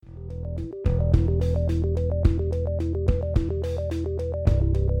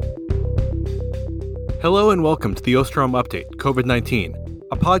Hello and welcome to the Osterholm Update, COVID-19,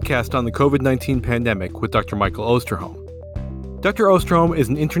 a podcast on the COVID-19 pandemic with Dr. Michael Osterholm. Dr. Osterholm is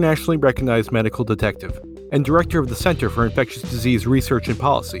an internationally recognized medical detective and director of the Center for Infectious Disease Research and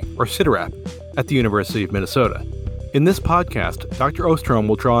Policy, or CIDRAP, at the University of Minnesota. In this podcast, Dr. Osterholm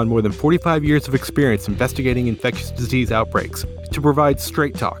will draw on more than 45 years of experience investigating infectious disease outbreaks to provide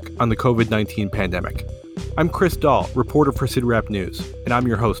straight talk on the COVID-19 pandemic. I'm Chris Dahl, reporter for CIDRAP News, and I'm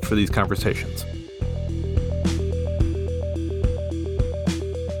your host for these conversations.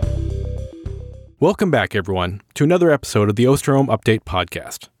 Welcome back, everyone, to another episode of the Osterholm Update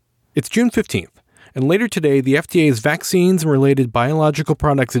podcast. It's June 15th, and later today, the FDA's Vaccines and Related Biological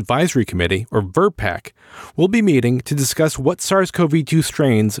Products Advisory Committee, or VRBPAC, will be meeting to discuss what SARS-CoV-2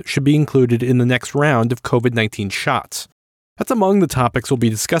 strains should be included in the next round of COVID-19 shots. That's among the topics we'll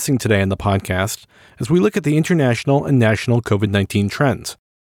be discussing today on the podcast as we look at the international and national COVID-19 trends.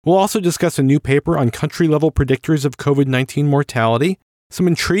 We'll also discuss a new paper on country-level predictors of COVID-19 mortality, some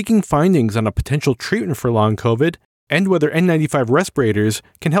intriguing findings on a potential treatment for long COVID, and whether N95 respirators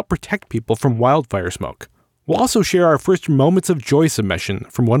can help protect people from wildfire smoke. We'll also share our first moments of joy submission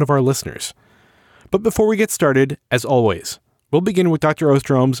from one of our listeners. But before we get started, as always, we'll begin with Dr.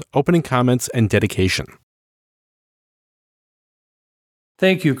 Osterholm's opening comments and dedication.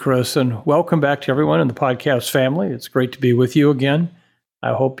 Thank you, Chris, and welcome back to everyone in the podcast family. It's great to be with you again.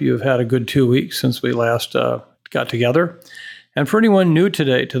 I hope you've had a good 2 weeks since we last got together. And for anyone new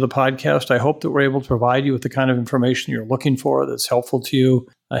today to the podcast, I hope that we're able to provide you with the kind of information you're looking for that's helpful to you,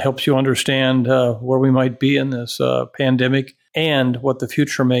 helps you understand where we might be in this pandemic and what the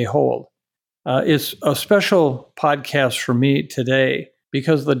future may hold. It's a special podcast for me today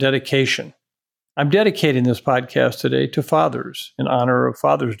because of the dedication. I'm dedicating this podcast today to fathers in honor of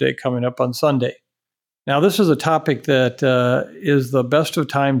Father's Day coming up on Sunday. Now, this is a topic that is the best of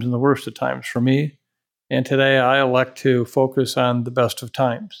times and the worst of times for me. And today I elect to focus on the best of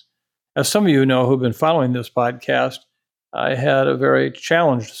times. As some of you know who've been following this podcast, I had a very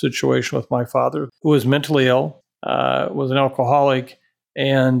challenged situation with my father, who was mentally ill, was an alcoholic,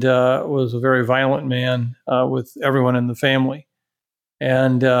 and was a very violent man with everyone in the family.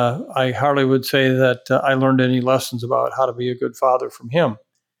 And I hardly would say that I learned any lessons about how to be a good father from him.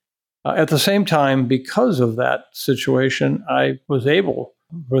 At the same time, because of that situation, I was able,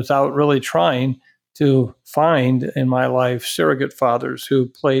 without really trying, to find in my life surrogate fathers who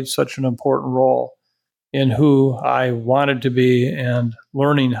played such an important role in who I wanted to be and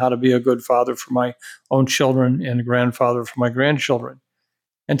learning how to be a good father for my own children and a grandfather for my grandchildren.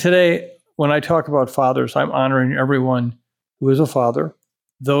 And today, when I talk about fathers, I'm honoring everyone who is a father.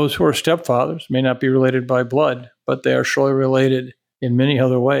 Those who are stepfathers may not be related by blood, but they are surely related in many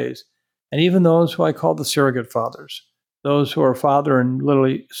other ways. And even those who I call the surrogate fathers, those who are father in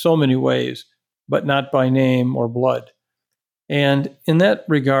literally so many ways, but not by name or blood. And in that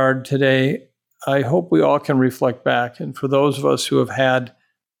regard today, I hope we all can reflect back. And for those of us who have had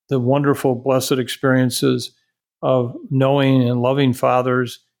the wonderful, blessed experiences of knowing and loving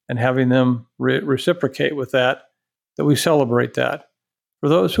fathers and having them reciprocate with that, that we celebrate that. For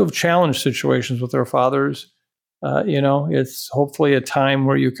those who have challenged situations with their fathers, it's hopefully a time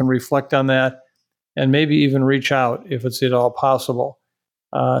where you can reflect on that and maybe even reach out if it's at all possible.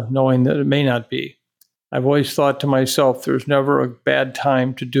 Knowing that it may not be. I've always thought to myself, there's never a bad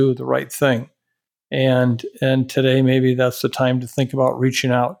time to do the right thing. And today, maybe that's the time to think about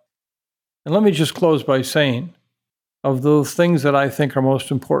reaching out. And let me just close by saying, of those things that I think are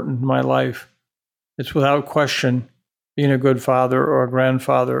most important in my life, it's without question, being a good father or a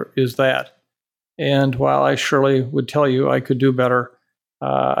grandfather is that. And while I surely would tell you I could do better,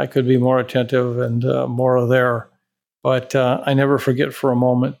 I could be more attentive and more there. But I never forget for a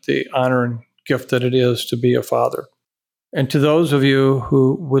moment the honor and gift that it is to be a father. And to those of you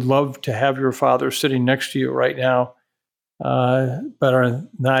who would love to have your father sitting next to you right now, but are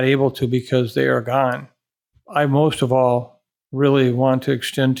not able to because they are gone, I most of all really want to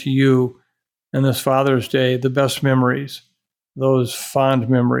extend to you in this Father's Day the best memories, those fond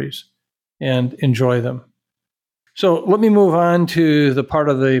memories, and enjoy them. So let me move on to the part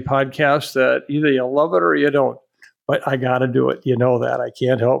of the podcast that either you love it or you don't. But I got to do it. You know that. I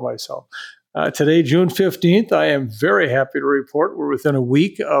can't help myself. Today, June 15th, I am very happy to report we're within a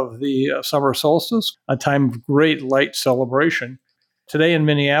week of the summer solstice, a time of great light celebration. Today in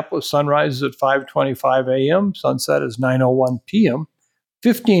Minneapolis, sunrise is at 5:25 a.m., sunset is 9:01 p.m.,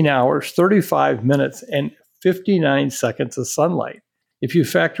 15 hours, 35 minutes, and 59 seconds of sunlight. If you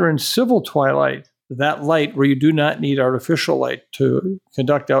factor in civil twilight, that light where you do not need artificial light to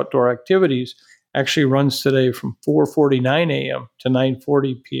conduct outdoor activities, actually runs today from 4:49 a.m. to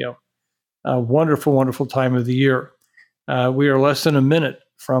 9:40 p.m. A wonderful, wonderful time of the year. We are less than a minute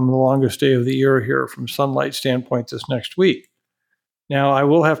from the longest day of the year here from sunlight standpoint this next week. Now, I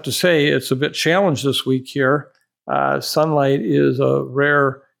will have to say it's a bit challenged this week here. Sunlight is a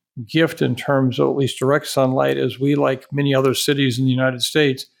rare gift in terms of at least direct sunlight, as we, like many other cities in the United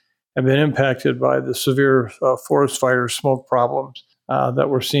States, have been impacted by the severe forest fire smoke problems that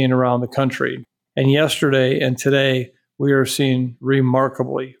we're seeing around the country. And yesterday and today, we are seeing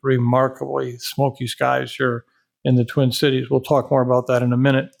remarkably smoky skies here in the Twin Cities. We'll talk more about that in a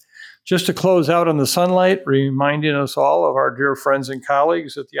minute. Just to close out on the sunlight, reminding us all of our dear friends and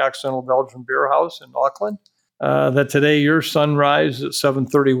colleagues at the Occidental Belgian Beer House in Auckland, that today your sunrise is at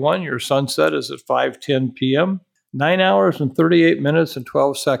 7:31, your sunset is at 5:10 p.m., 9 hours and 38 minutes and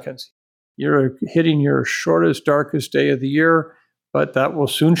 12 seconds. You're hitting your shortest, darkest day of the year, but that will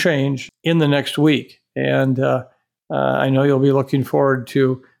soon change in the next week. And I know you'll be looking forward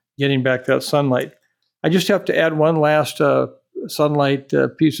to getting back that sunlight. I just have to add one last sunlight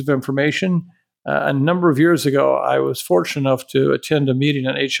piece of information. A number of years ago, I was fortunate enough to attend a meeting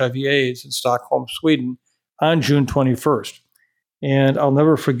on HIV/AIDS in Stockholm, Sweden on June 21st. And I'll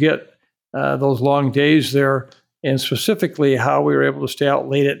never forget those long days there, and specifically how we were able to stay out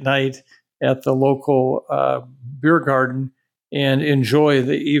late at night at the local beer garden and enjoy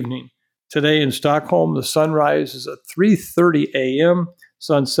the evening. Today in Stockholm, the sunrise is at 3:30 a.m.,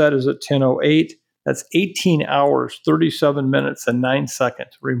 sunset is at 10:08. That's 18 hours, 37 minutes, and 9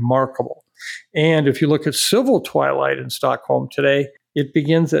 seconds. Remarkable. And if you look at civil twilight in Stockholm today, it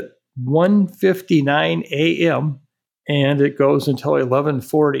begins at 1:59 a.m. and it goes until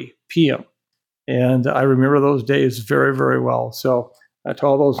 11:40 p.m. And I remember those days very, very well. So to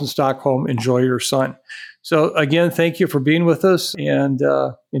all those in Stockholm, enjoy your sun. So again, thank you for being with us, and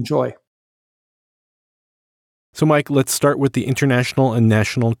enjoy. So Mike, let's start with the international and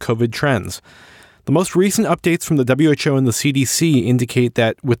national COVID trends. The most recent updates from the WHO and the CDC indicate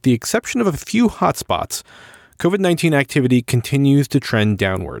that, with the exception of a few hotspots, COVID-19 activity continues to trend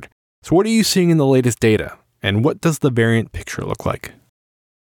downward. So what are you seeing in the latest data, and what does the variant picture look like?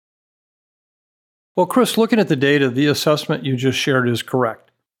 Well, Chris, looking at the data, the assessment you just shared is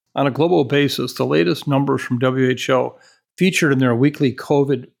correct. On a global basis, the latest numbers from WHO featured in their weekly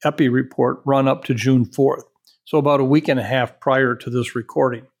COVID epi report run up to June 4th, so about a week and a half prior to this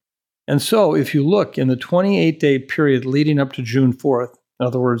recording. And so if you look in the 28-day period leading up to June 4th, in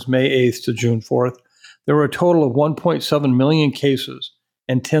other words, May 8th to June 4th, there were a total of 1.7 million cases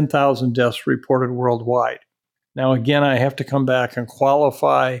and 10,000 deaths reported worldwide. Now, again, I have to come back and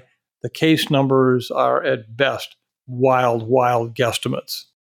qualify. The case numbers are at best wild guesstimates.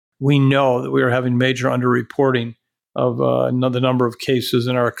 We know that we are having major underreporting of the number of cases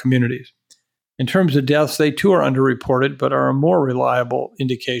in our communities. In terms of deaths, they too are underreported, but are a more reliable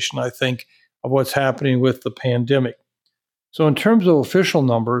indication, I think, of what's happening with the pandemic. So in terms of official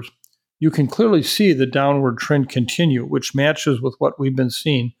numbers, you can clearly see the downward trend continue, which matches with what we've been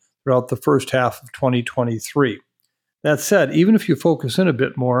seeing throughout the first half of 2023. That said, even if you focus in a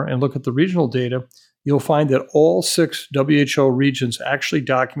bit more and look at the regional data, you'll find that all 6 WHO regions actually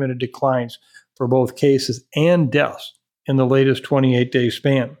documented declines for both cases and deaths in the latest 28-day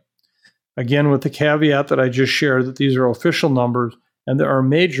span. Again, with the caveat that I just shared that these are official numbers and there are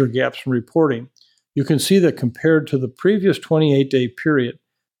major gaps in reporting, you can see that compared to the previous 28-day period,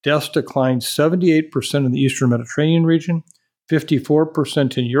 deaths declined 78% in the Eastern Mediterranean region,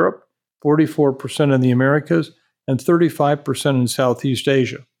 54% in Europe, 44% in the Americas, and 35% in Southeast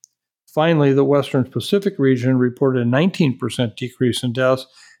Asia. Finally, the Western Pacific region reported a 19% decrease in deaths,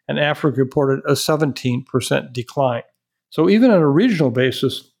 and Africa reported a 17% decline. So even on a regional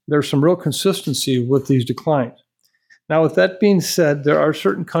basis, there's some real consistency with these declines. Now, with that being said, there are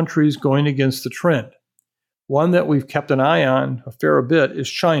certain countries going against the trend. One that we've kept an eye on a fair bit is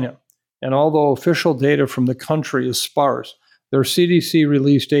China. And although official data from the country is sparse, their CDC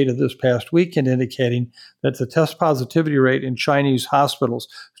released data this past weekend indicating that the test positivity rate in Chinese hospitals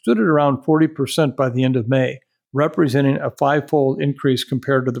stood at around 40% by the end of May, representing a 5-fold increase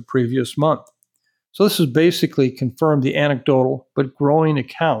compared to the previous month. So this has basically confirmed the anecdotal but growing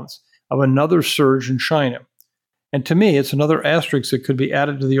accounts of another surge in China. And to me, it's another asterisk that could be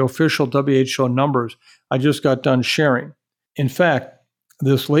added to the official WHO numbers I just got done sharing. In fact,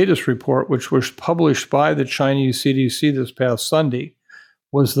 this latest report, which was published by the Chinese CDC this past Sunday,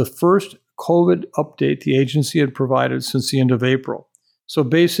 was the first COVID update the agency had provided since the end of April. So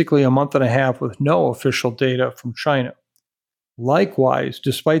basically a month and a half with no official data from China. Likewise,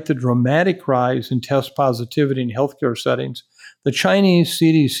 despite the dramatic rise in test positivity in healthcare settings, the Chinese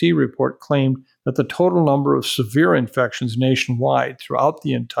CDC report claimed that the total number of severe infections nationwide throughout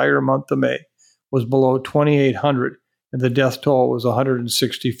the entire month of May was below 2,800, and the death toll was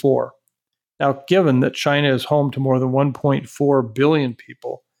 164. Now, given that China is home to more than 1.4 billion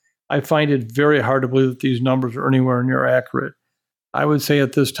people, I find it very hard to believe that these numbers are anywhere near accurate. I would say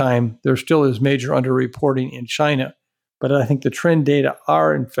at this time, there still is major underreporting in China, but I think the trend data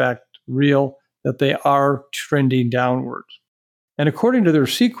are in fact real, that they are trending downwards. And according to their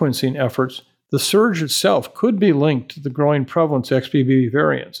sequencing efforts, the surge itself could be linked to the growing prevalence of XBB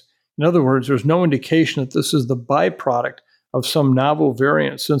variants. In other words, there's no indication that this is the byproduct of some novel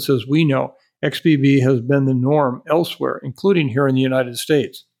variant, since, as we know, XBB has been the norm elsewhere, including here in the United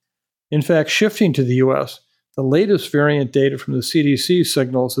States. In fact, shifting to the U.S., the latest variant data from the CDC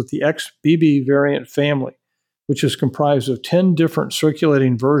signals that the XBB variant family, which is comprised of 10 different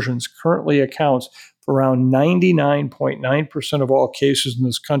circulating versions, currently accounts for around 99.9% of all cases in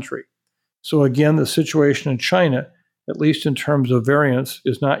this country. So again, the situation in China, at least in terms of variants,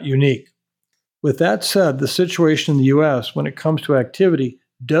 is not unique. With that said, the situation in the U.S. when it comes to activity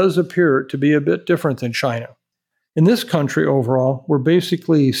does appear to be a bit different than China. In this country overall, we're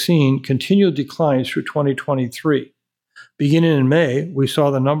basically seeing continued declines through 2023. Beginning in May, we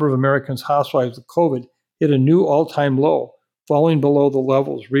saw the number of Americans hospitalized with COVID hit a new all-time low, falling below the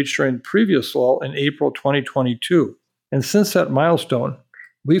levels reached during the previous lull in April 2022. And since that milestone,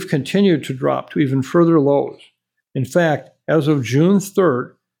 we've continued to drop to even further lows. In fact, as of June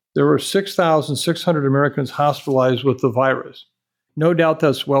 3rd, there were 6,600 Americans hospitalized with the virus. No doubt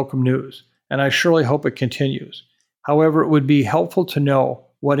that's welcome news, and I surely hope it continues. However, it would be helpful to know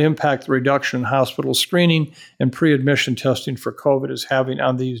what impact the reduction in hospital screening and pre-admission testing for COVID is having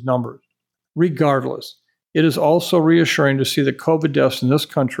on these numbers. Regardless, it is also reassuring to see that COVID deaths in this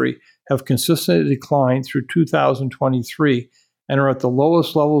country have consistently declined through 2023 and are at the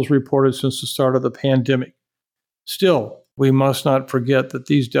lowest levels reported since the start of the pandemic. Still, we must not forget that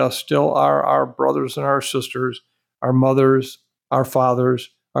these deaths still are our brothers and our sisters, our mothers, our fathers,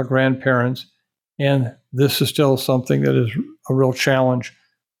 our grandparents, and this is still something that is a real challenge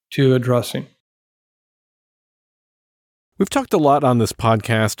to addressing. We've talked a lot on this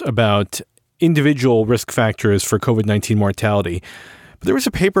podcast about individual risk factors for COVID-19 mortality. But there was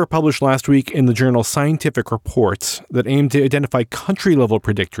a paper published last week in the journal Scientific Reports that aimed to identify country-level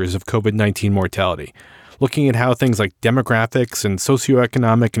predictors of COVID-19 mortality, looking at how things like demographics and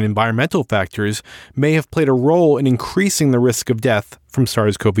socioeconomic and environmental factors may have played a role in increasing the risk of death from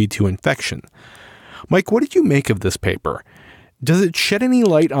SARS-CoV-2 infection. Mike, what did you make of this paper? Does it shed any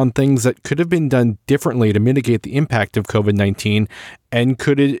light on things that could have been done differently to mitigate the impact of COVID-19, and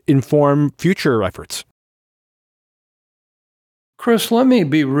could it inform future efforts? Chris, let me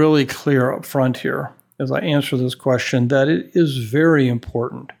be really clear up front here as I answer this question that it is very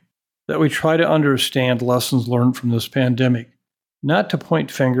important that we try to understand lessons learned from this pandemic, not to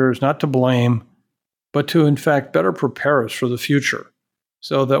point fingers, not to blame, but to, in fact, better prepare us for the future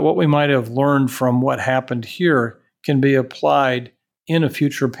so that what we might have learned from what happened here can be applied in a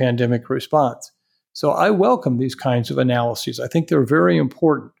future pandemic response. So I welcome these kinds of analyses. I think they're very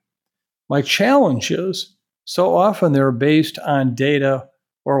important. My challenge is so often they're based on data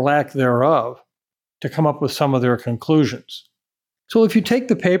or lack thereof to come up with some of their conclusions. So if you take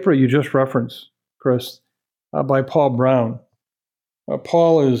the paper you just referenced, Chris, by Paul Brown.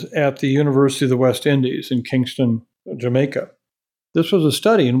 Paul is at the University of the West Indies in Kingston, Jamaica. This was a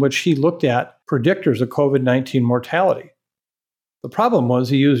study in which he looked at predictors of COVID-19 mortality. The problem was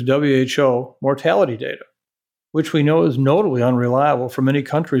he used WHO mortality data, which we know is notably unreliable for many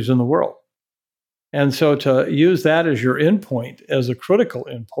countries in the world. And so to use that as your endpoint, as a critical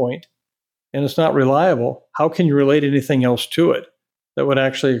endpoint, and it's not reliable, how can you relate anything else to it that would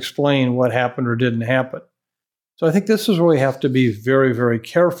actually explain what happened or didn't happen? So I think this is where we have to be very, very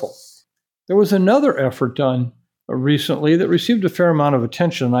careful. There was another effort done recently that received a fair amount of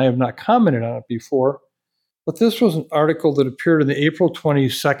attention. I have not commented on it before, but this was an article that appeared in the April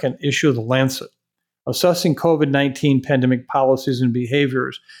 22nd issue of The Lancet, assessing COVID-19 pandemic policies and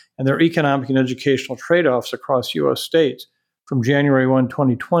behaviors and their economic and educational trade-offs across U.S. states from January 1,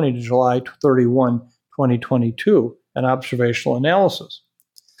 2020 to July 31, 2022, an observational analysis.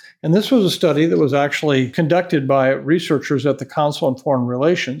 And this was a study that was actually conducted by researchers at the Council on Foreign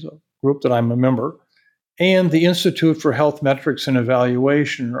Relations, a group that I'm a member, and the Institute for Health Metrics and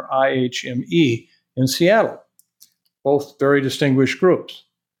Evaluation, or IHME, in Seattle, both very distinguished groups.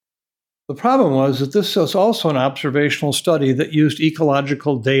 The problem was that this was also an observational study that used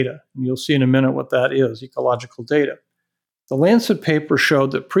ecological data, and you'll see in a minute what that is, ecological data. The Lancet paper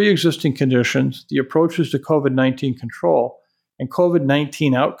showed that pre-existing conditions, the approaches to COVID-19 control, and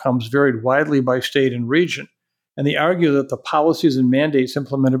COVID-19 outcomes varied widely by state and region, and they argue that the policies and mandates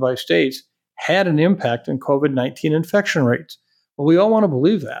implemented by states had an impact on COVID-19 infection rates. Well, we all want to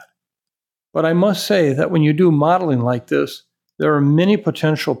believe that. But I must say that when you do modeling like this, there are many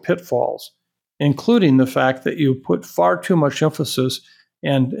potential pitfalls, including the fact that you put far too much emphasis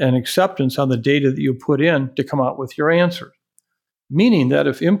and acceptance on the data that you put in to come out with your answers. Meaning that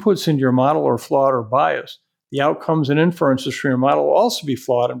if inputs into your model are flawed or biased, the outcomes and inferences from your model will also be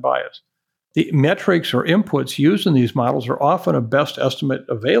flawed and biased. The metrics or inputs used in these models are often a best estimate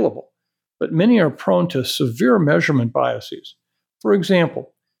available, but many are prone to severe measurement biases. For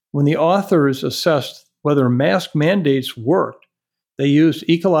example, when the authors assessed whether mask mandates worked, they used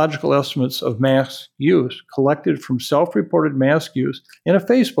ecological estimates of mask use collected from self-reported mask use in a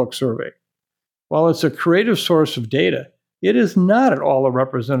Facebook survey. While it's a creative source of data, it is not at all a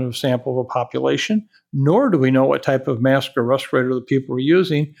representative sample of a population, nor do we know what type of mask or respirator the people were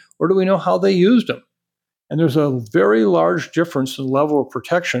using, or do we know how they used them. And there's a very large difference in level of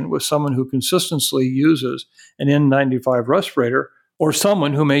protection with someone who consistently uses an N95 respirator or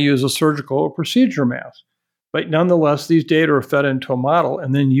someone who may use a surgical or procedure mask. But nonetheless, these data are fed into a model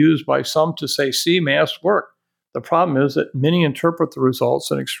and then used by some to say, see, masks work. The problem is that many interpret the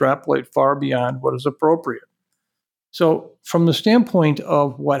results and extrapolate far beyond what is appropriate. So from the standpoint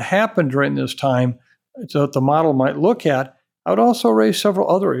of what happened during this time that the model might look at, I would also raise several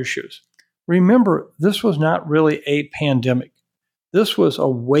other issues. Remember, this was not really a pandemic. This was a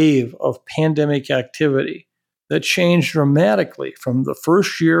wave of pandemic activity that changed dramatically from the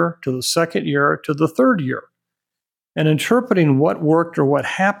first year to the second year to the third year. And interpreting what worked or what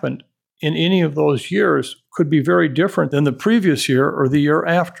happened in any of those years could be very different than the previous year or the year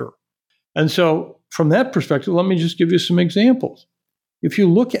after. And so from that perspective, let me just give you some examples. If you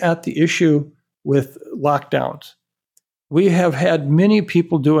look at the issue with lockdowns, we have had many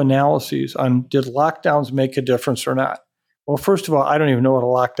people do analyses on did lockdowns make a difference or not. Well, first of all, I don't even know what a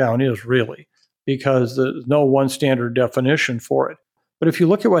lockdown is really, because there's no one standard definition for it. But if you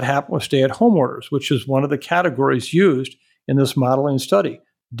look at what happened with stay-at-home orders, which is one of the categories used in this modeling study,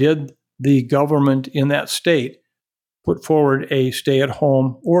 did the government in that state put forward a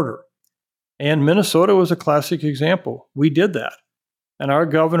stay-at-home order? And Minnesota was a classic example. We did that. And our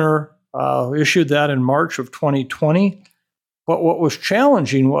governor issued that in March of 2020. But what was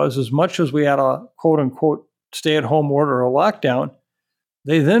challenging was, as much as we had a quote-unquote stay-at-home order or lockdown,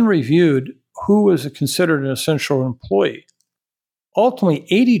 they then reviewed who was considered an essential employee. Ultimately,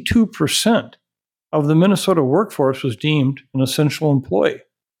 82% of the Minnesota workforce was deemed an essential employee.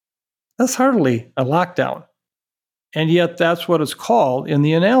 That's hardly a lockdown. And yet that's what it's called in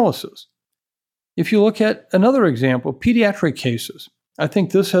the analysis. If you look at another example, pediatric cases, I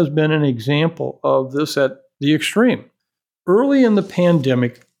think this has been an example of this at the extreme. Early in the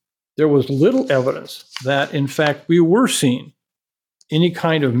pandemic, there was little evidence that, in fact, we were seeing any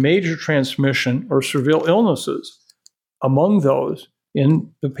kind of major transmission or severe illnesses among those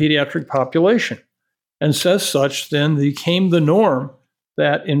in the pediatric population. And as such, then became the norm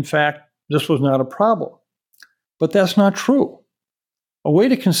that, in fact, this was not a problem. But that's not true. A way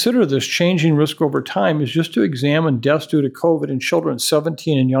to consider this changing risk over time is just to examine deaths due to COVID in children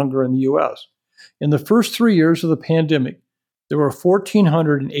 17 and younger in the U.S. In the first 3 years of the pandemic, there were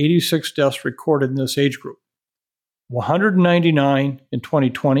 1,486 deaths recorded in this age group. 199 in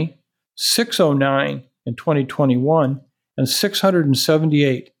 2020, 609 in 2021, and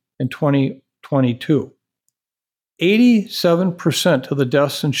 678 in 2022. 87% of the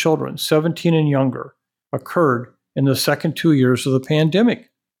deaths in children 17 and younger occurred in the second 2 years of the pandemic.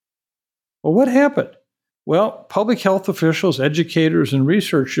 Well, what happened? Well, public health officials, educators, and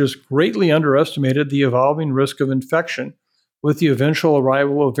researchers greatly underestimated the evolving risk of infection with the eventual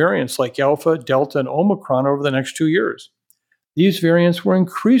arrival of variants like Alpha, Delta, and Omicron over the next 2 years. These variants were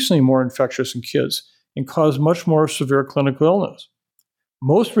increasingly more infectious in kids and caused much more severe clinical illness.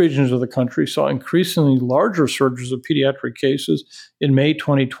 Most regions of the country saw increasingly larger surges of pediatric cases in May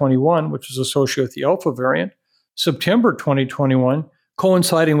 2021, which is associated with the Alpha variant, September 2021,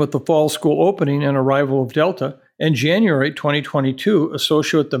 coinciding with the fall school opening and arrival of Delta, and January 2022,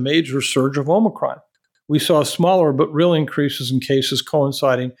 associated with the major surge of Omicron. We saw smaller but real increases in cases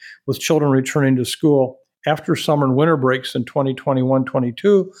coinciding with children returning to school after summer and winter breaks in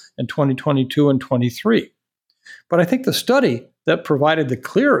 2021-22 and 2022 and 23. But I think the study that provided the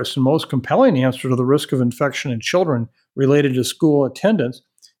clearest and most compelling answer to the risk of infection in children related to school attendance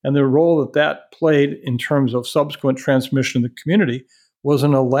and the role that played in terms of subsequent transmission in the community was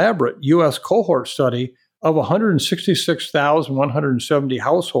an elaborate U.S. cohort study of 166,170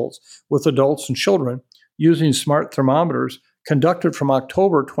 households with adults and children using smart thermometers conducted from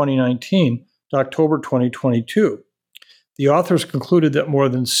October 2019 to October 2022. The authors concluded that more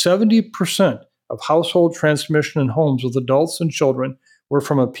than 70% of household transmission in homes with adults and children were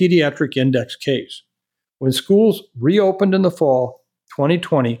from a pediatric index case. When schools reopened in the fall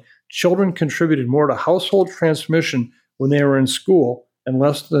 2020, children contributed more to household transmission when they were in school and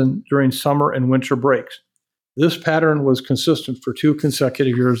less than during summer and winter breaks. This pattern was consistent for 2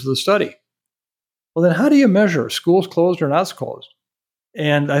 consecutive years of the study. Well, then how do you measure schools closed or not closed?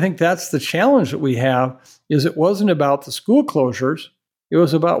 And I think that's the challenge that we have, is it wasn't about the school closures, it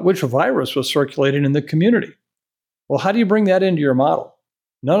was about which virus was circulating in the community. Well, how do you bring that into your model?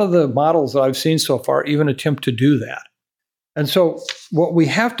 None of the models that I've seen so far even attempt to do that. And so what we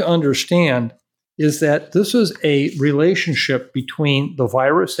have to understand is that this is a relationship between the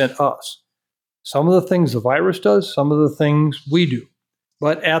virus and us. Some of the things the virus does, some of the things we do.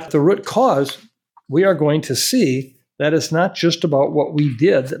 But at the root cause, we are going to see that it's not just about what we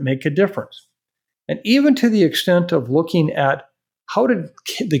did that make a difference. And even to the extent of looking at how did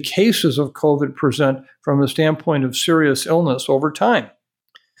the cases of COVID present from a standpoint of serious illness over time.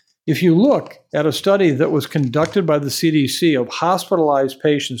 If you look at a study that was conducted by the CDC of hospitalized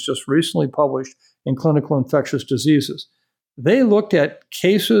patients just recently published in Clinical Infectious Diseases, they looked at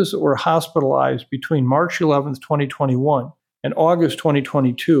cases that were hospitalized between March 11th, 2021 and August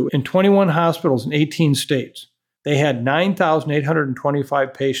 2022 in 21 hospitals in 18 states. They had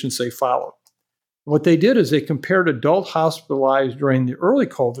 9,825 patients they followed. What they did is they compared adults hospitalized during the early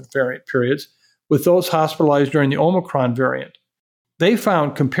COVID variant periods with those hospitalized during the Omicron variant. They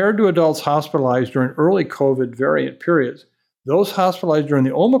found, compared to adults hospitalized during early COVID variant periods, those hospitalized during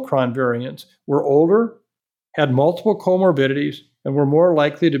the Omicron variants were older, had multiple comorbidities, and were more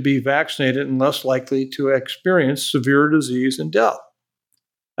likely to be vaccinated and less likely to experience severe disease and death.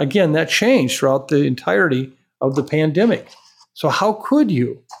 Again, that changed throughout the entirety of the pandemic. So how could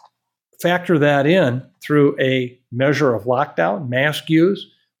you factor that in through a measure of lockdown, mask use,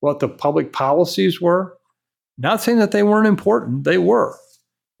 what the public policies were? Not saying that they weren't important, they were,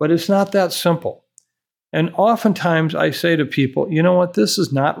 but it's not that simple. And oftentimes I say to people, you know what, this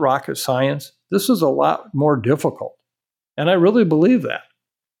is not rocket science. This is a lot more difficult. And I really believe that.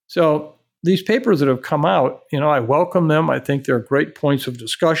 So these papers that have come out, I welcome them. I think they're great points of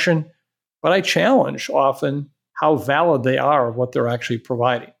discussion, but I challenge often how valid they are of what they're actually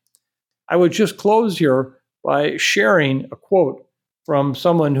providing. I would just close here by sharing a quote from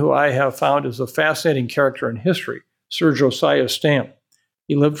someone who I have found is a fascinating character in history, Sir Josiah Stamp.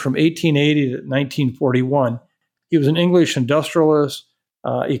 He lived from 1880 to 1941. He was an English industrialist,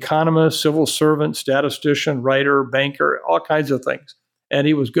 economist, civil servant, statistician, writer, banker, all kinds of things. And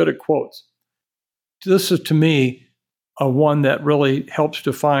he was good at quotes. This is, to me, a one that really helps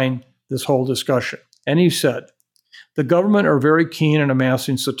define this whole discussion. And he said, "The government are very keen in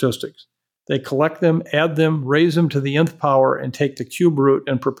amassing statistics. They collect them, add them, raise them to the nth power, and take the cube root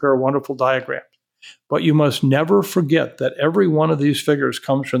and prepare wonderful diagrams. But you must never forget that every one of these figures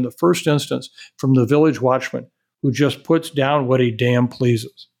comes from the first instance from the village watchman, who just puts down what he damn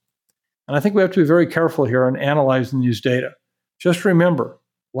pleases." And I think we have to be very careful here in analyzing these data. Just remember,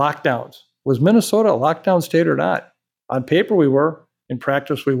 lockdowns. Was Minnesota a lockdown state or not? On paper we were, in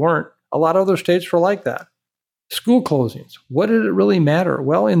practice we weren't. A lot of other states were like that. School closings. What did it really matter?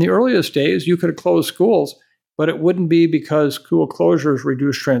 Well, in the earliest days, you could have closed schools, but it wouldn't be because school closures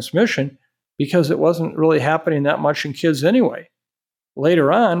reduced transmission, because it wasn't really happening that much in kids anyway. Later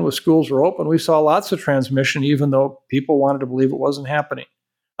on, when schools were open, we saw lots of transmission, even though people wanted to believe it wasn't happening.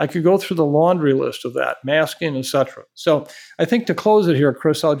 I could go through the laundry list of that, masking, etc. So I think to close it here,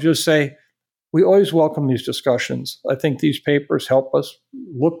 Chris, I'll just say we always welcome these discussions. I think these papers help us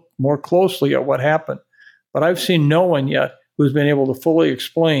look more closely at what happened. But I've seen no one yet who's been able to fully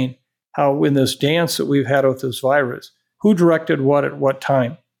explain how in this dance that we've had with this virus, who directed what at what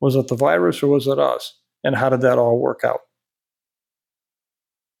time? Was it the virus or was it us? And how did that all work out?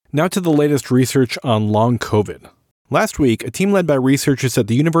 Now to the latest research on long COVID. Last week, a team led by researchers at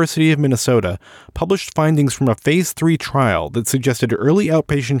the University of Minnesota published findings from a phase 3 trial that suggested early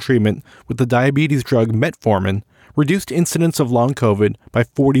outpatient treatment with the diabetes drug metformin reduced incidence of long COVID by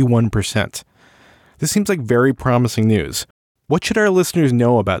 41%. This seems like very promising news. What should our listeners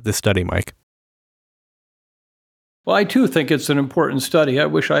know about this study, Mike? Well, I too think it's an important study. I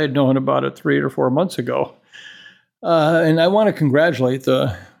wish I had known about it 3 or 4 months ago. And I want to congratulate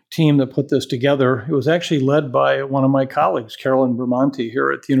the team that put this together. It was actually led by one of my colleagues, Carolyn Bermonti, here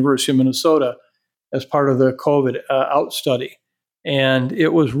at the University of Minnesota, as part of the COVID out study. And it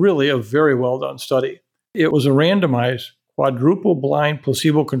was really a very well done study. It was a randomized quadruple-blind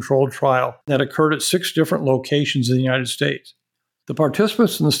placebo-controlled trial that occurred at 6 different locations in the United States. The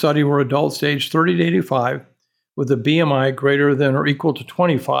participants in the study were adults aged 30 to 85 with a BMI greater than or equal to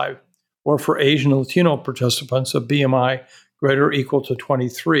 25, or for Asian and Latino participants, a BMI greater or equal to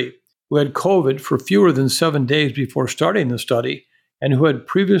 23, who had COVID for fewer than 7 days before starting the study and who had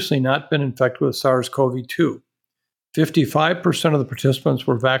previously not been infected with SARS-CoV-2. 55% of the participants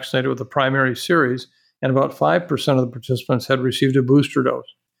were vaccinated with the primary series, and about 5% of the participants had received a booster dose.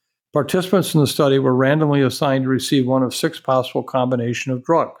 Participants in the study were randomly assigned to receive one of 6 possible combinations of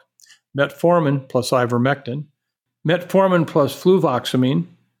drugs: metformin plus ivermectin, metformin plus fluvoxamine,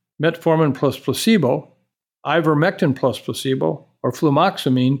 metformin plus placebo, ivermectin plus placebo, or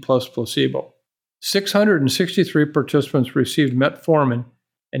fluvoxamine plus placebo. 663 participants received metformin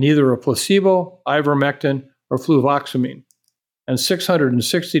and either a placebo, ivermectin, or fluvoxamine, and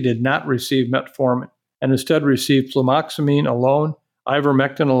 660 did not receive metformin and instead received fluvoxamine alone,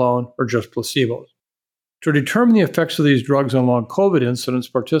 ivermectin alone, or just placebos. To determine the effects of these drugs on long COVID incidence,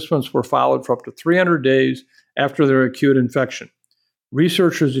 participants were followed for up to 300 days after their acute infection.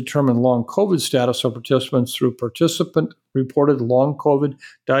 Researchers determined long COVID status of participants through participant-reported long COVID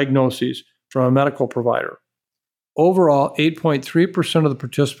diagnoses from a medical provider. Overall, 8.3% of the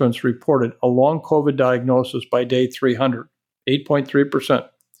participants reported a long COVID diagnosis by day 300, 8.3%.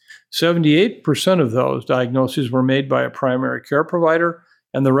 78% of those diagnoses were made by a primary care provider,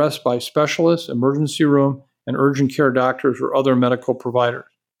 and the rest by specialists, emergency room, and urgent care doctors or other medical providers.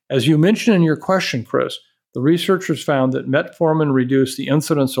 As you mentioned in your question, Chris, the researchers found that metformin reduced the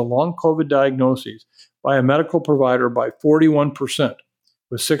incidence of long COVID diagnoses by a medical provider by 41%,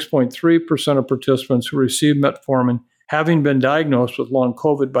 with 6.3% of participants who received metformin having been diagnosed with long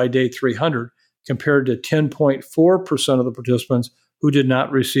COVID by day 300, compared to 10.4% of the participants who did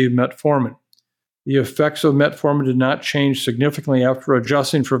not receive metformin. The effects of metformin did not change significantly after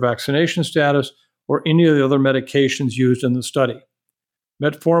adjusting for vaccination status or any of the other medications used in the study.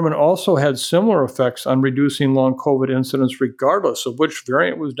 Metformin also had similar effects on reducing long COVID incidence regardless of which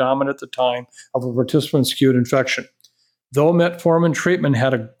variant was dominant at the time of a participant's acute infection. Though metformin treatment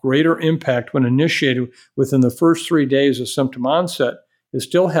had a greater impact when initiated within the first 3 days of symptom onset, it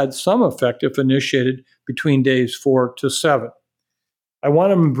still had some effect if initiated between days 4 to 7. I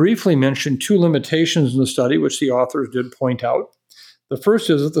want to briefly mention 2 limitations in the study, which the authors did point out. The first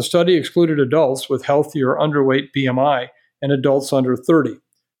is that the study excluded adults with healthy or underweight BMI and adults under 30.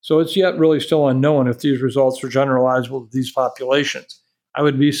 So it's yet really still unknown if these results are generalizable to these populations. I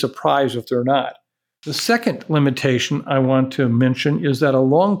would be surprised if they're not. The second limitation I want to mention is that a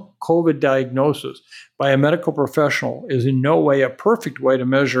long COVID diagnosis by a medical professional is in no way a perfect way to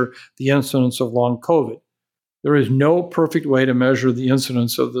measure the incidence of long COVID. There is no perfect way to measure the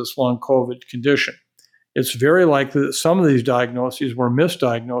incidence of this long COVID condition. It's very likely that some of these diagnoses were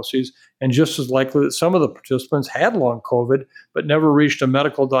misdiagnoses, and just as likely that some of the participants had long COVID but never reached a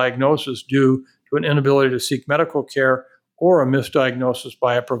medical diagnosis due to an inability to seek medical care or a misdiagnosis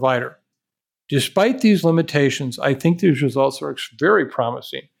by a provider. Despite these limitations, I think these results are very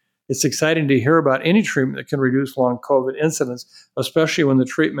promising. It's exciting to hear about any treatment that can reduce long COVID incidence, especially when the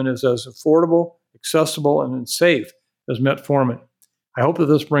treatment is as affordable, accessible, and safe as metformin. I hope that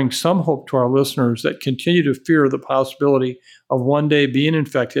this brings some hope to our listeners that continue to fear the possibility of one day being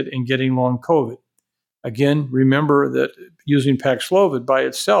infected and getting long COVID. Again, remember that using Paxlovid by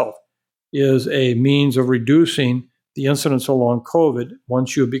itself is a means of reducing the incidence of long COVID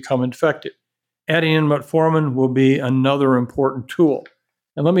once you become infected. Adding in metformin will be another important tool.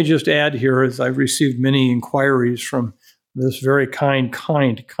 And let me just add here, as I've received many inquiries from this very kind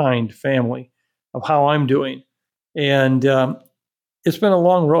family of how I'm doing. And it's been a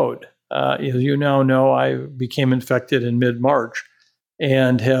long road. As you now know, I became infected in mid-March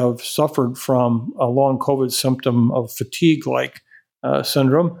and have suffered from a long COVID symptom of fatigue-like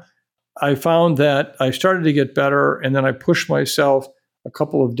syndrome. I found that I started to get better, and then I pushed myself a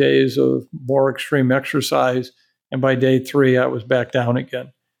couple of days of more extreme exercise, and by day 3, I was back down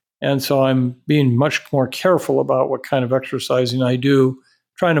again. And so I'm being much more careful about what kind of exercising I do,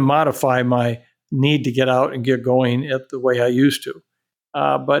 trying to modify my need to get out and get going at the way I used to.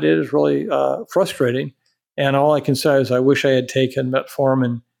 But it is really frustrating, and all I can say is I wish I had taken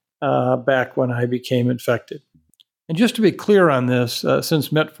metformin back when I became infected. And just to be clear on this, since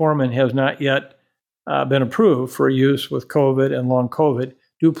metformin has not yet been approved for use with COVID and long COVID,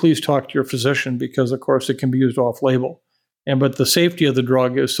 do please talk to your physician because, of course, it can be used off-label. But the safety of the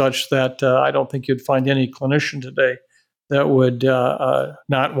drug is such that I don't think you'd find any clinician today that would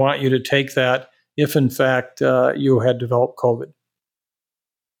not want you to take that if, in fact, you had developed COVID.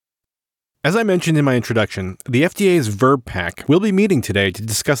 As I mentioned in my introduction, the FDA's VRBPAC will be meeting today to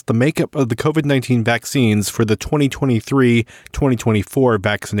discuss the makeup of the COVID-19 vaccines for the 2023-2024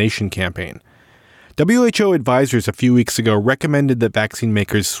 vaccination campaign. WHO advisors a few weeks ago recommended that vaccine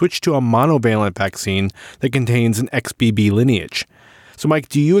makers switch to a monovalent vaccine that contains an XBB lineage. So, Mike,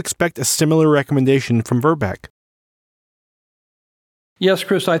 do you expect a similar recommendation from VRBPAC? Yes,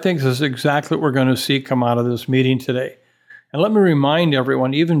 Chris, I think this is exactly what we're going to see come out of this meeting today. And let me remind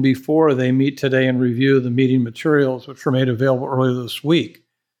everyone, even before they meet today and review the meeting materials, which were made available earlier this week,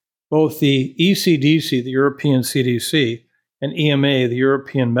 both the ECDC, the European CDC, and EMA, the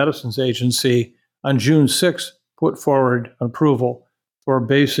European Medicines Agency, on June 6th put forward approval for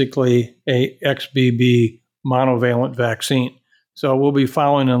basically a XBB monovalent vaccine. So we'll be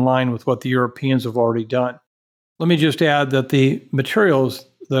following in line with what the Europeans have already done. Let me just add that the materials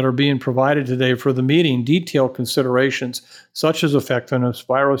that are being provided today for the meeting detail considerations such as effectiveness,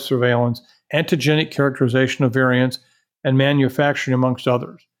 virus surveillance, antigenic characterization of variants, and manufacturing, amongst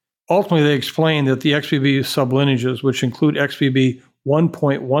others. Ultimately, they explain that the XBB sublineages, which include XBB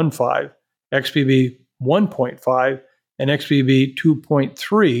 1.15, XBB 1.5, and XBB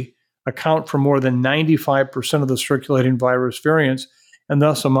 2.3, account for more than 95% of the circulating virus variants, and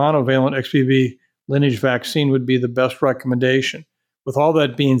thus a monovalent XBB lineage vaccine would be the best recommendation. With all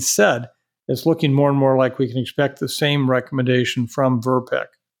that being said, it's looking more and more like we can expect the same recommendation from VRBPAC.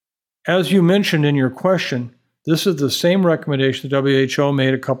 As you mentioned in your question, this is the same recommendation the WHO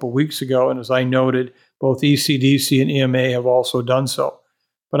made a couple weeks ago, and as I noted, both ECDC and EMA have also done so.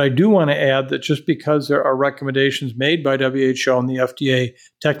 But I do want to add that just because there are recommendations made by WHO and the FDA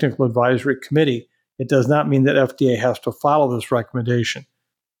Technical Advisory Committee, it does not mean that FDA has to follow this recommendation.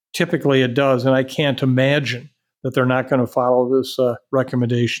 Typically it does, and I can't imagine that they're not going to follow this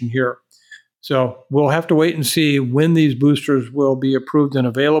recommendation here. So we'll have to wait and see when these boosters will be approved and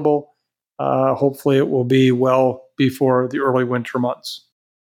available. Hopefully it will be well before the early winter months.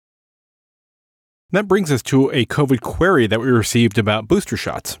 That brings us to a COVID query that we received about booster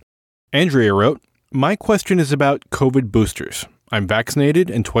shots. Andrea wrote, "My question is about COVID boosters. I'm vaccinated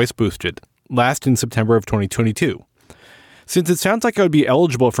and twice boosted, last in September of 2022. Since it sounds like I would be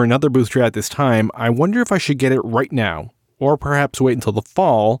eligible for another booster at this time, I wonder if I should get it right now, or perhaps wait until the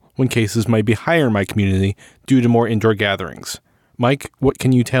fall when cases might be higher in my community due to more indoor gatherings. Mike, what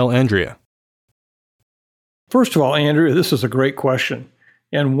can you tell Andrea?" First of all, Andrea, this is a great question,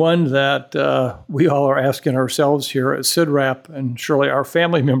 and one that we all are asking ourselves here at CIDRAP, and surely our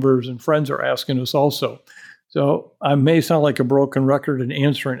family members and friends are asking us also. So I may sound like a broken record in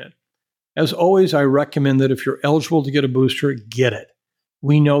answering it. As always, I recommend that if you're eligible to get a booster, get it.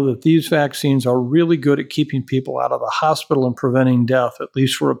 We know that these vaccines are really good at keeping people out of the hospital and preventing death, at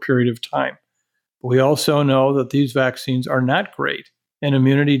least for a period of time. But we also know that these vaccines are not great, and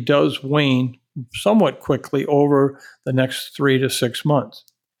immunity does wane somewhat quickly over the next 3 to 6 months.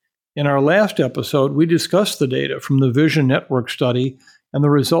 In our last episode, we discussed the data from the Vision Network study and the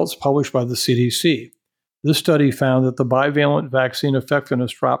results published by the CDC. This study found that the bivalent vaccine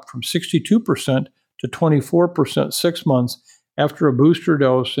effectiveness dropped from 62% to 24% 6 months after a booster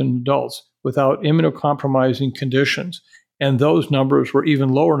dose in adults without immunocompromising conditions, and those numbers were even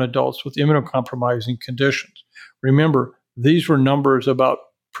lower in adults with immunocompromising conditions. Remember, these were numbers about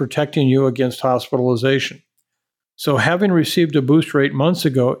protecting you against hospitalization. So having received a booster 8 months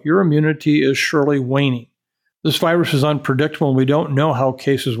ago, your immunity is surely waning. This virus is unpredictable and we don't know how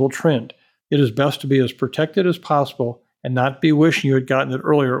cases will trend. It is best to be as protected as possible and not be wishing you had gotten it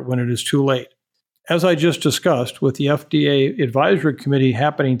earlier when it is too late. As I just discussed, with the FDA Advisory Committee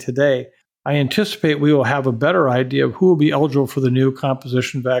happening today, I anticipate we will have a better idea of who will be eligible for the new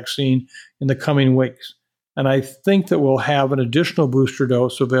composition vaccine in the coming weeks. And I think that we'll have an additional booster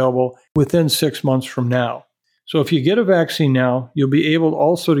dose available within 6 months from now. So if you get a vaccine now, you'll be able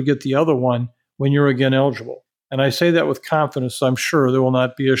also to get the other one when you're again eligible. And I say that with confidence, so I'm sure there will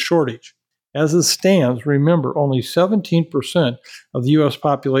not be a shortage. As it stands, remember, only 17% of the U.S.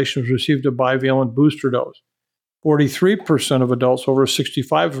 population has received a bivalent booster dose. 43% of adults over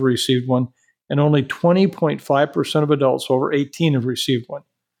 65 have received one, and only 20.5% of adults over 18 have received one.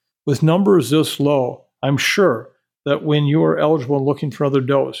 With numbers this low, I'm sure that when you are eligible and looking for another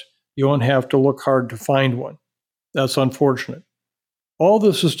dose, you won't have to look hard to find one. That's unfortunate. All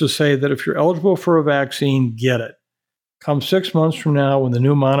this is to say that if you're eligible for a vaccine, get it. Come 6 months from now, when the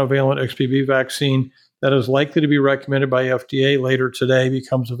new monovalent XBB vaccine that is likely to be recommended by FDA later today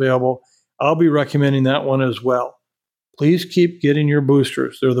becomes available, I'll be recommending that one as well. Please keep getting your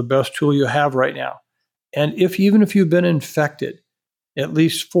boosters. They're the best tool you have right now. And even if you've been infected, at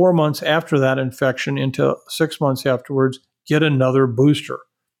least 4 months after that infection into 6 months afterwards, get another booster.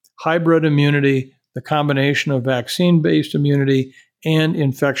 hybrid immunity, the combination of vaccine-based immunity and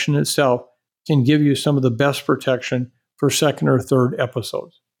infection itself can give you some of the best protection for second or third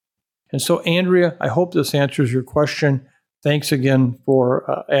episodes. And so, Andrea, I hope this answers your question. Thanks again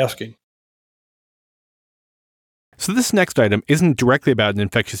for asking. So this next item isn't directly about an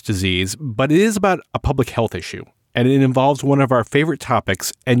infectious disease, but it is about a public health issue, and it involves one of our favorite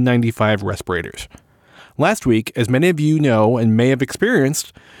topics, N95 respirators. Last week, as many of you know and may have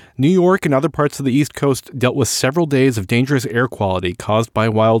experienced, New York and other parts of the East Coast dealt with several days of dangerous air quality caused by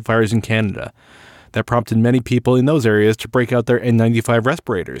wildfires in Canada. That prompted many people in those areas to break out their N95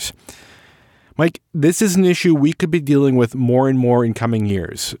 respirators. Mike, this is an issue we could be dealing with more and more in coming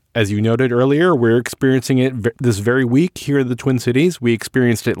years. As you noted earlier, we're experiencing it this very week here in the Twin Cities. We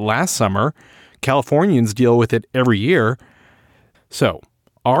experienced it last summer. Californians deal with it every year. So,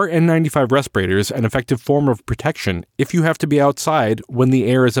 are N95 respirators an effective form of protection if you have to be outside when the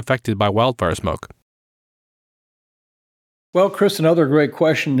air is affected by wildfire smoke? Well, Chris, another great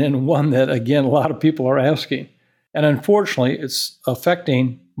question, and one that, again, a lot of people are asking. And unfortunately, it's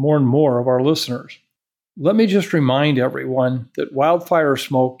affecting more and more of our listeners. Let me just remind everyone that wildfire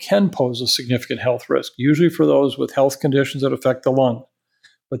smoke can pose a significant health risk, usually for those with health conditions that affect the lung.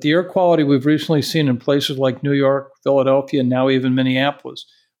 But the air quality we've recently seen in places like New York, Philadelphia, and now even Minneapolis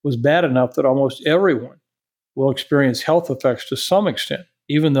was bad enough that almost everyone will experience health effects to some extent,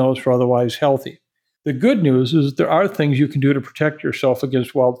 even those who are otherwise healthy. The good news is that there are things you can do to protect yourself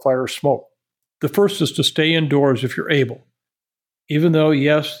against wildfire smoke. The first is to stay indoors if you're able. Even though,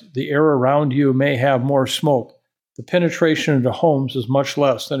 yes, the air around you may have more smoke, the penetration into homes is much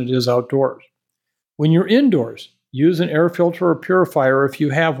less than it is outdoors. When you're indoors, use an air filter or purifier if you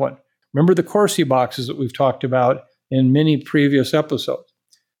have one. Remember the Corsi boxes that we've talked about in many previous episodes.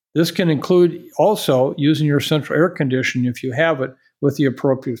 This can include also using your central air conditioning if you have it with the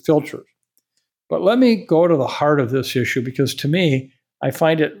appropriate filters. But let me go to the heart of this issue, because to me, I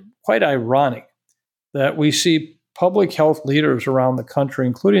find it quite ironic that we see public health leaders around the country,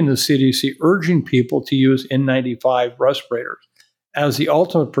 including the CDC, urging people to use N95 respirators as the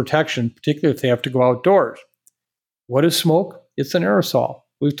ultimate protection, particularly if they have to go outdoors. What is smoke? It's an aerosol.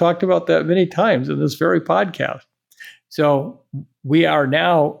 We've talked about that many times in this very podcast. So we are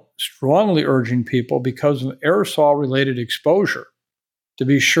now strongly urging people, because of aerosol-related exposure, to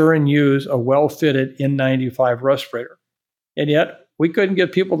be sure and use a well-fitted N95 respirator. And yet, we couldn't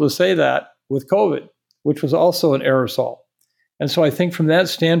get people to say that with COVID, which was also an aerosol. And so I think from that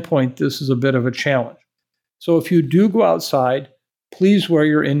standpoint, this is a bit of a challenge. So if you do go outside, please wear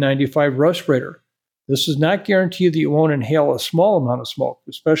your N95 respirator. This does not guarantee that you won't inhale a small amount of smoke,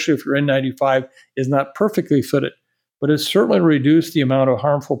 especially if your N95 is not perfectly fitted, but it certainly reduces the amount of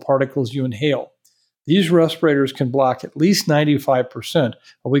harmful particles you inhale. These respirators can block at least 95%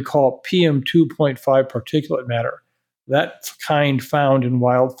 what we call PM2.5 particulate matter, that kind found in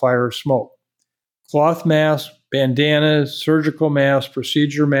wildfire smoke. Cloth masks, bandanas, surgical masks,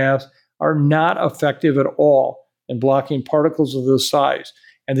 procedure masks are not effective at all in blocking particles of this size,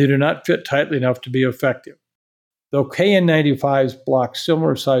 and they do not fit tightly enough to be effective. Though KN95s block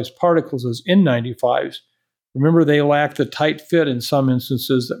similar sized particles as N95s, remember they lack the tight fit in some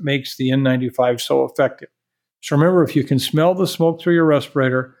instances that makes the N95 so effective. So remember, if you can smell the smoke through your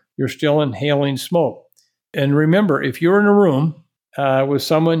respirator, you're still inhaling smoke. And remember, if you're in a room with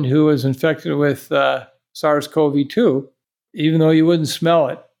someone who is infected with SARS-CoV-2, even though you wouldn't smell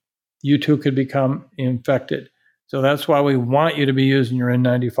it, you too could become infected. So that's why we want you to be using your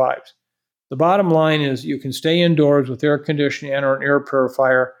N95s. The bottom line is you can stay indoors with air conditioning and or an air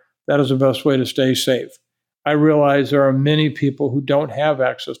purifier. That is the best way to stay safe. I realize there are many people who don't have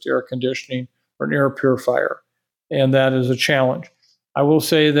access to air conditioning or an air purifier, and that is a challenge. I will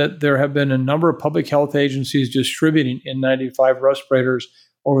say that there have been a number of public health agencies distributing N95 respirators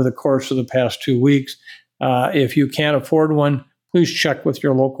over the course of the past 2 weeks. If you can't afford one, please check with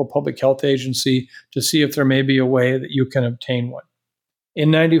your local public health agency to see if there may be a way that you can obtain one.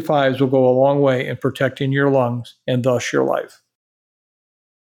 N95s will go a long way in protecting your lungs and thus your life.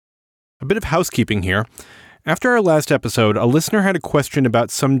 A bit of housekeeping here. After our last episode, a listener had a question about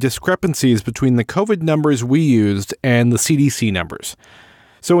some discrepancies between the COVID numbers we used and the CDC numbers.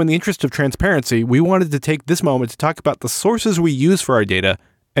 So in the interest of transparency, we wanted to take this moment to talk about the sources we use for our data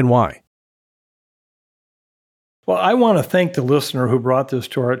and why. Well, I want to thank the listener who brought this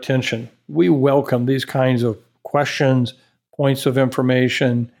to our attention. We welcome these kinds of questions, points of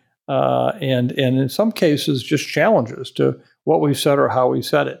information, and in some cases, just challenges to what we said or how we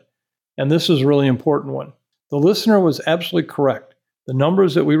said it. And this is a really important one. The listener was absolutely correct. The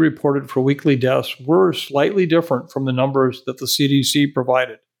numbers that we reported for weekly deaths were slightly different from the numbers that the CDC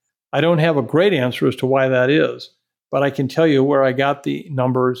provided. I don't have a great answer as to why that is, but I can tell you where I got the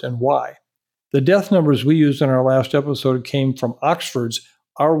numbers and why. The death numbers we used in our last episode came from Oxford's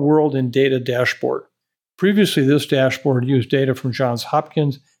Our World in Data dashboard. Previously, this dashboard used data from Johns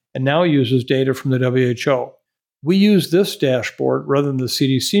Hopkins and now uses data from the WHO. We use this dashboard rather than the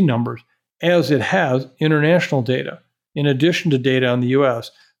CDC numbers as it has international data, in addition to data on the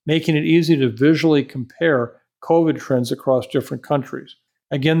US, making it easy to visually compare COVID trends across different countries.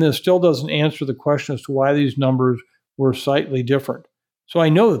 Again, this still doesn't answer the question as to why these numbers were slightly different. So I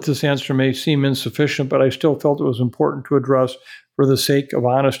know that this answer may seem insufficient, but I still felt it was important to address for the sake of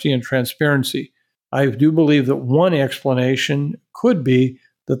honesty and transparency. I do believe that one explanation could be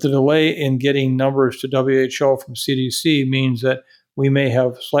that the delay in getting numbers to WHO from CDC means that we may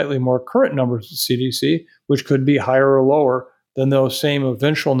have slightly more current numbers at CDC, which could be higher or lower than those same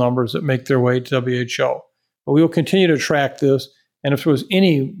eventual numbers that make their way to WHO. But we will continue to track this, and if there was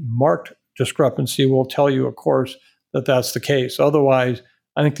any marked discrepancy, we'll tell you, of course, that that's the case. Otherwise,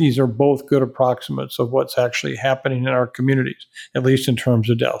 I think these are both good approximates of what's actually happening in our communities, at least in terms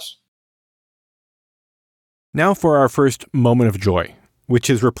of deaths. Now for our first moment of joy, which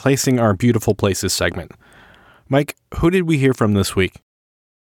is replacing our Beautiful Places segment. Mike, who did we hear from this week?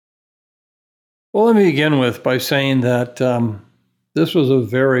 Well, let me begin by saying that this was a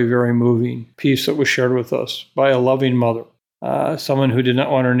very, very moving piece that was shared with us by a loving mother, someone who did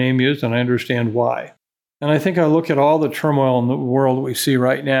not want her name used, and I understand why. And I think I look at all the turmoil in the world we see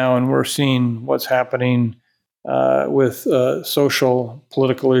right now, and we're seeing what's happening with social,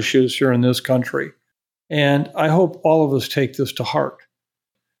 political issues here in this country. And I hope all of us take this to heart.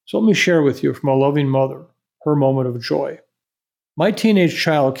 So let me share with you from a loving mother, her moment of joy. My teenage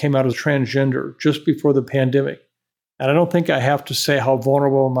child came out as transgender just before the pandemic. And I don't think I have to say how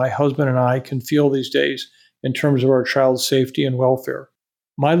vulnerable my husband and I can feel these days in terms of our child's safety and welfare.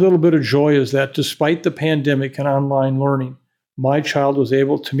 My little bit of joy is that despite the pandemic and online learning, my child was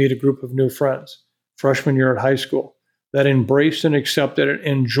able to meet a group of new friends, freshman year at high school, that embraced and accepted and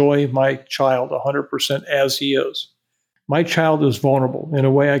enjoy my child 100% as he is. My child is vulnerable in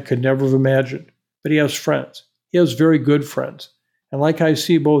a way I could never have imagined, but he has friends. He has very good friends. And like I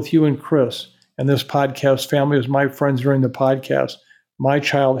see both you and Chris and this podcast family as my friends during the podcast, my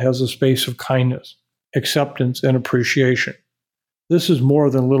child has a space of kindness, acceptance, and appreciation. This is more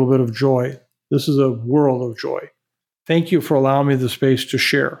than a little bit of joy. This is a world of joy. Thank you for allowing me the space to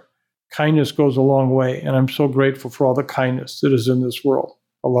share. Kindness goes a long way, and I'm so grateful for all the kindness that is in this world.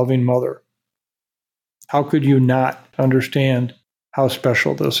 A loving mother. How could you not understand how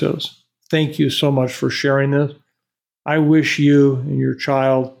special this is? Thank you so much for sharing this. I wish you and your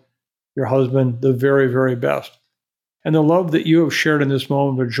child, your husband, the very, very best. And the love that you have shared in this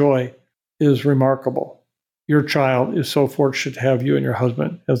moment of joy is remarkable. Your child is so fortunate to have you and your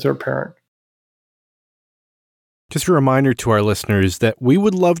husband as their parent. Just a reminder to our listeners that we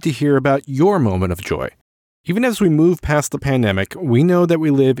would love to hear about your moment of joy. Even as we move past the pandemic, we know that we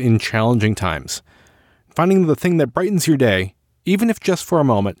live in challenging times. Finding the thing that brightens your day, even if just for a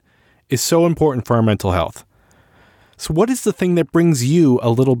moment, is so important for our mental health. So what is the thing that brings you a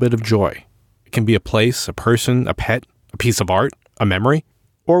little bit of joy? It can be a place, a person, a pet, a piece of art, a memory,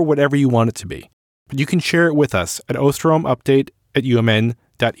 or whatever you want it to be. But you can share it with us at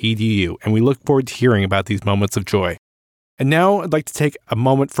osterholmupdate@umn.edu, and we look forward to hearing about these moments of joy. And now I'd like to take a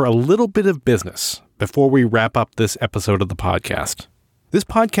moment for a little bit of business before we wrap up this episode of the podcast. This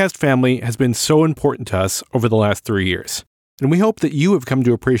podcast family has been so important to us over the last 3 years, and we hope that you have come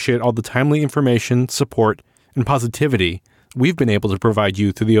to appreciate all the timely information, support, and positivity we've been able to provide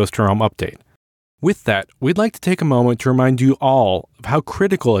you through the Osterholm Update. With that, we'd like to take a moment to remind you all of how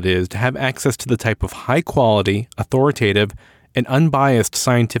critical it is to have access to the type of high-quality, authoritative, and unbiased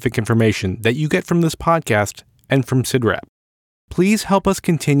scientific information that you get from this podcast and from CIDRAP. Please help us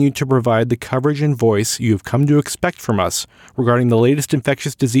continue to provide the coverage and voice you have come to expect from us regarding the latest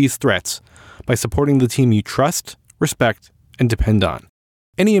infectious disease threats by supporting the team you trust, respect, and depend on.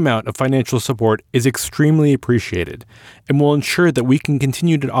 Any amount of financial support is extremely appreciated and will ensure that we can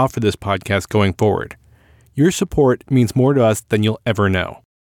continue to offer this podcast going forward. Your support means more to us than you'll ever know.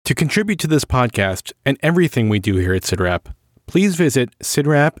 To contribute to this podcast and everything we do here at CIDRAP, please visit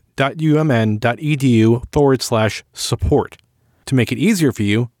cidrap.umn.edu/support. To make it easier for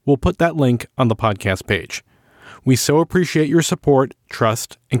you, we'll put that link on the podcast page. We so appreciate your support,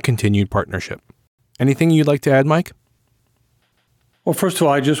 trust, and continued partnership. Anything you'd like to add, Mike? Well, first of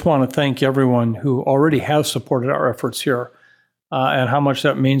all, I just want to thank everyone who already has supported our efforts here and how much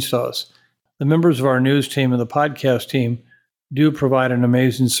that means to us. The members of our news team and the podcast team do provide an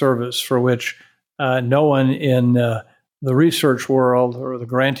amazing service for which no one in the research world or the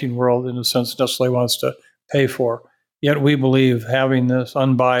granting world, in a sense, necessarily wants to pay for. Yet we believe having this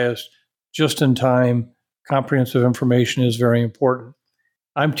unbiased, just-in-time, comprehensive information is very important.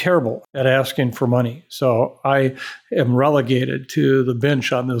 I'm terrible at asking for money, so I am relegated to the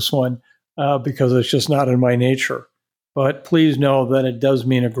bench on this one because it's just not in my nature. But please know that it does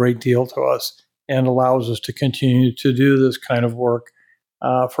mean a great deal to us and allows us to continue to do this kind of work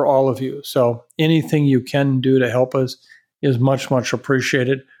for all of you. So anything you can do to help us is much, much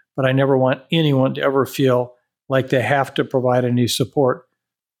appreciated. But I never want anyone to ever feel like they have to provide any support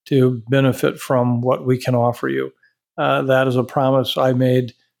to benefit from what we can offer you. That is a promise I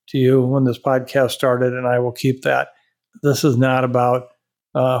made to you when this podcast started, and I will keep that. This is not about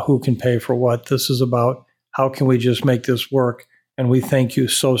who can pay for what. This is about how can we just make this work, and we thank you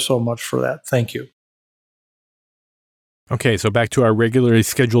so, so much for that. Thank you. Okay, so back to our regularly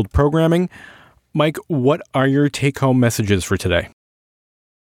scheduled programming. Mike, what are your take-home messages for today?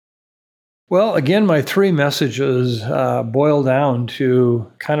 Well, again, my three messages boil down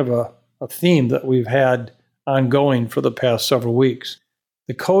to kind of a theme that we've had ongoing for the past several weeks.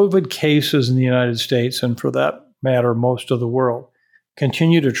 The COVID cases in the United States, and for that matter, most of the world,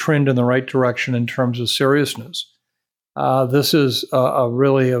 continue to trend in the right direction in terms of seriousness. This is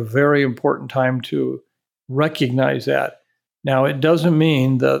really a very important time to recognize that. Now, it doesn't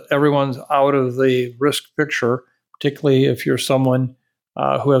mean that everyone's out of the risk picture, particularly if you're someone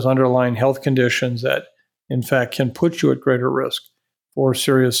who has underlying health conditions that, in fact, can put you at greater risk for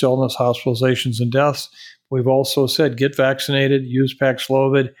serious illness, hospitalizations, and deaths. We've also said get vaccinated, use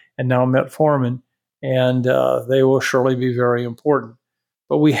Paxlovid, and now metformin, and they will surely be very important.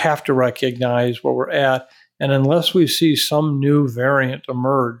 But we have to recognize where we're at, and unless we see some new variant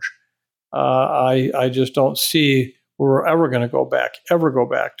emerge, I just don't see we're ever going to go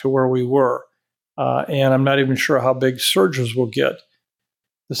back to where we were. And I'm not even sure how big surges will get.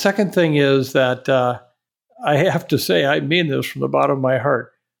 The second thing is that I have to say, I mean this from the bottom of my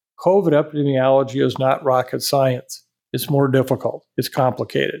heart, COVID epidemiology is not rocket science. It's more difficult. It's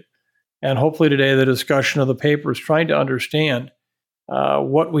complicated. And hopefully today the discussion of the paper is trying to understand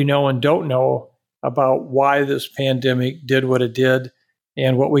what we know and don't know about why this pandemic did what it did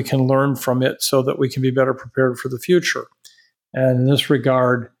and what we can learn from it so that we can be better prepared for the future. And in this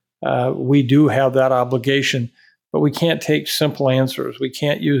regard, we do have that obligation, but we can't take simple answers. We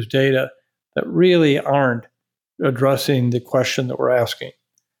can't use data that really aren't addressing the question that we're asking.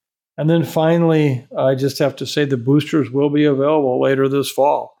 And then finally, I just have to say the boosters will be available later this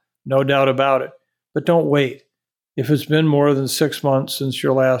fall, no doubt about it. But don't wait. If it's been more than 6 months since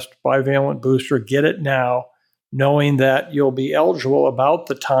your last bivalent booster, get it now, knowing that you'll be eligible about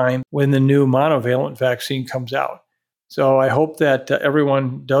the time when the new monovalent vaccine comes out. So I hope that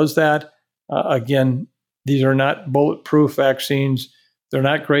everyone does that. Again, these are not bulletproof vaccines. They're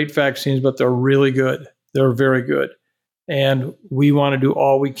not great vaccines, but they're really good. They're very good. And we want to do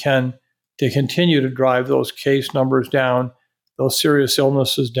all we can to continue to drive those case numbers down, those serious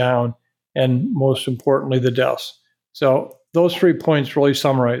illnesses down, and most importantly, the deaths. So those 3 points really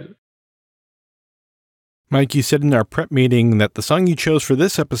summarize it. Mike, you said in our prep meeting that the song you chose for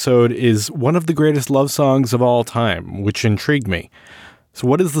this episode is one of the greatest love songs of all time, which intrigued me. So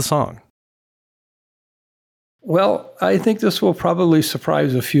what is the song? Well, I think this will probably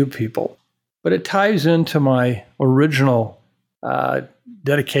surprise a few people, but it ties into my original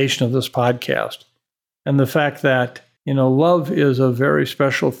dedication of this podcast and the fact that, love is a very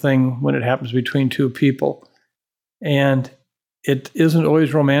special thing when it happens between two people. And it isn't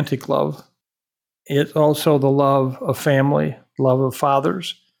always romantic love. It's also the love of family, love of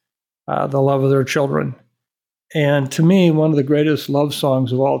fathers, the love of their children. And to me, one of the greatest love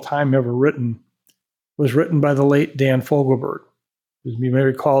songs of all time ever written was written by the late Dan Fogelberg. As you may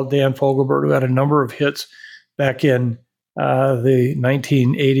recall, Dan Fogelberg, who had a number of hits back in the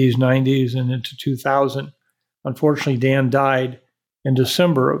 1980s, 90s, and into 2000. Unfortunately, Dan died in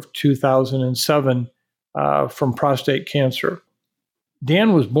December of 2007 from prostate cancer.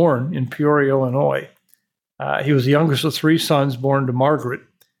 Dan was born in Peoria, Illinois. He was the youngest of 3 sons born to Margaret,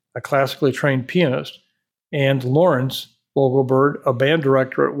 a classically trained pianist, and Lawrence Fogelberg, a band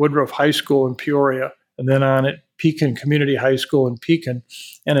director at Woodruff High School in Peoria, and then on at Pekin Community High School in Pekin,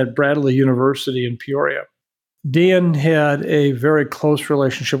 and at Bradley University in Peoria. Dan had a very close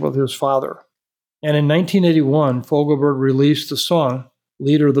relationship with his father. And in 1981, Fogelberg released the song,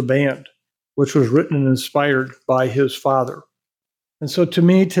 Leader of the Band, which was written and inspired by his father. And so to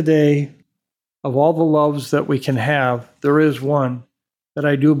me today, of all the loves that we can have, there is one that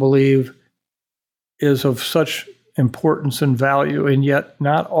I do believe is of such importance and value, and yet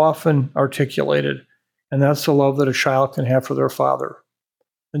not often articulated. And that's the love that a child can have for their father.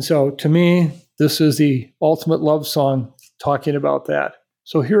 And so to me, this is the ultimate love song talking about that.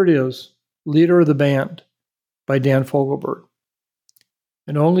 So here it is, Leader of the Band by Dan Fogelberg.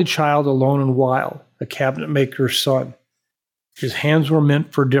 An only child alone and wild, a cabinet maker's son. His hands were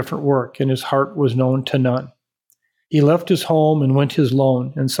meant for different work, and his heart was known to none. He left his home and went his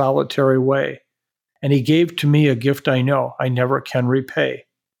lone and solitary way, and he gave to me a gift I know I never can repay.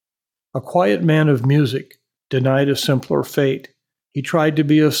 A quiet man of music, denied a simpler fate. He tried to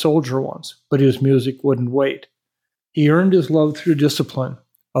be a soldier once, but his music wouldn't wait. He earned his love through discipline,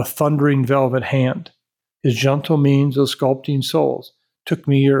 a thundering velvet hand. His gentle means of sculpting souls took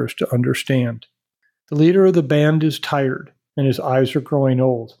me years to understand. The leader of the band is tired, and his eyes are growing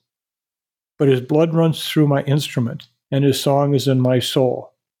old. But his blood runs through my instrument, and his song is in my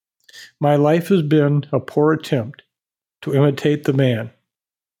soul. My life has been a poor attempt to imitate the man.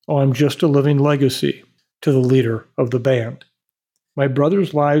 Oh, I'm just a living legacy to the leader of the band. My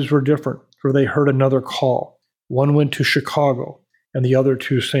brothers' lives were different, for they heard another call. One went to Chicago, and the other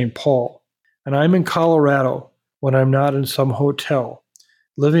to St. Paul. And I'm in Colorado when I'm not in some hotel,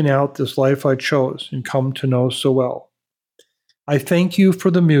 living out this life I chose and come to know so well. I thank you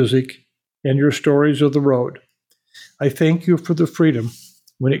for the music and your stories of the road. I thank you for the freedom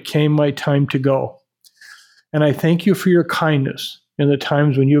when it came my time to go. And I thank you for your kindness in the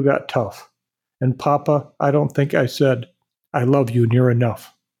times when you got tough. And Papa, I don't think I said, I love you near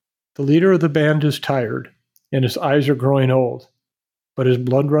enough. The leader of the band is tired, and his eyes are growing old, but his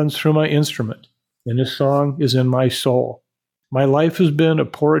blood runs through my instrument, and his song is in my soul. My life has been a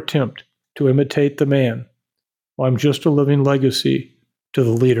poor attempt to imitate the man. Well, I'm just a living legacy to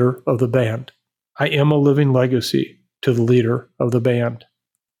the leader of the band. I am a living legacy to the leader of the band.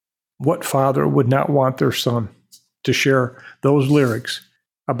 What father would not want their son to share those lyrics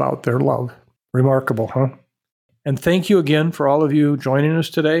about their love? Remarkable, huh? And thank you again for all of you joining us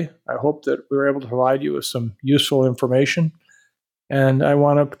today. I hope that we were able to provide you with some useful information. And I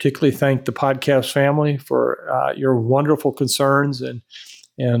want to particularly thank the podcast family for your wonderful concerns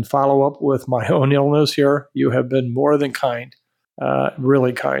and follow up with my own illness here. You have been more than kind,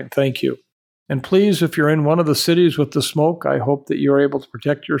 really kind. Thank you. And please, if you're in one of the cities with the smoke, I hope that you're able to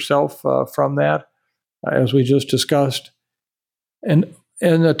protect yourself from that, as we just discussed. And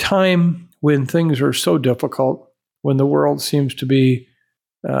in a time when things are so difficult, when the world seems to be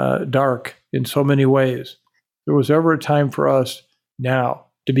dark in so many ways, there was ever a time for us now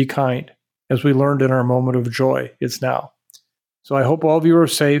to be kind. As we learned in our moment of joy, it's now. So I hope all of you are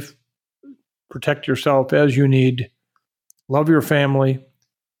safe. Protect yourself as you need. Love your family.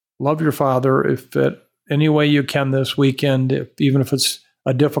 Love your father if any way you can this weekend, even if it's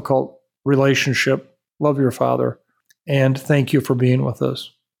a difficult relationship. Love your father. And thank you for being with us.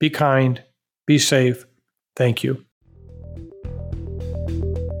 Be kind. Be safe. Thank you.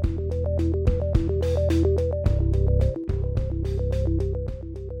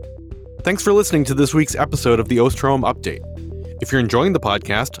 Thanks for listening to this week's episode of the Osterholm Update. If you're enjoying the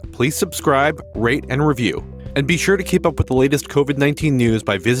podcast, please subscribe, rate, and review. And be sure to keep up with the latest COVID-19 news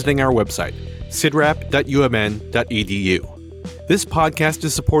by visiting our website, cidrap.umn.edu. This podcast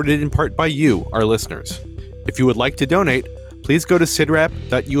is supported in part by you, our listeners. If you would like to donate, please go to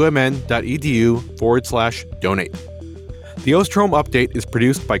cidrap.umn.edu/donate. The Osterholm Update is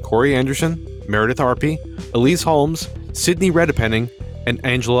produced by Corey Anderson, Meredith Arpey, Elise Holmes, Sydney Redepenning, and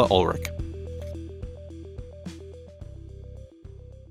Angela Ulrich.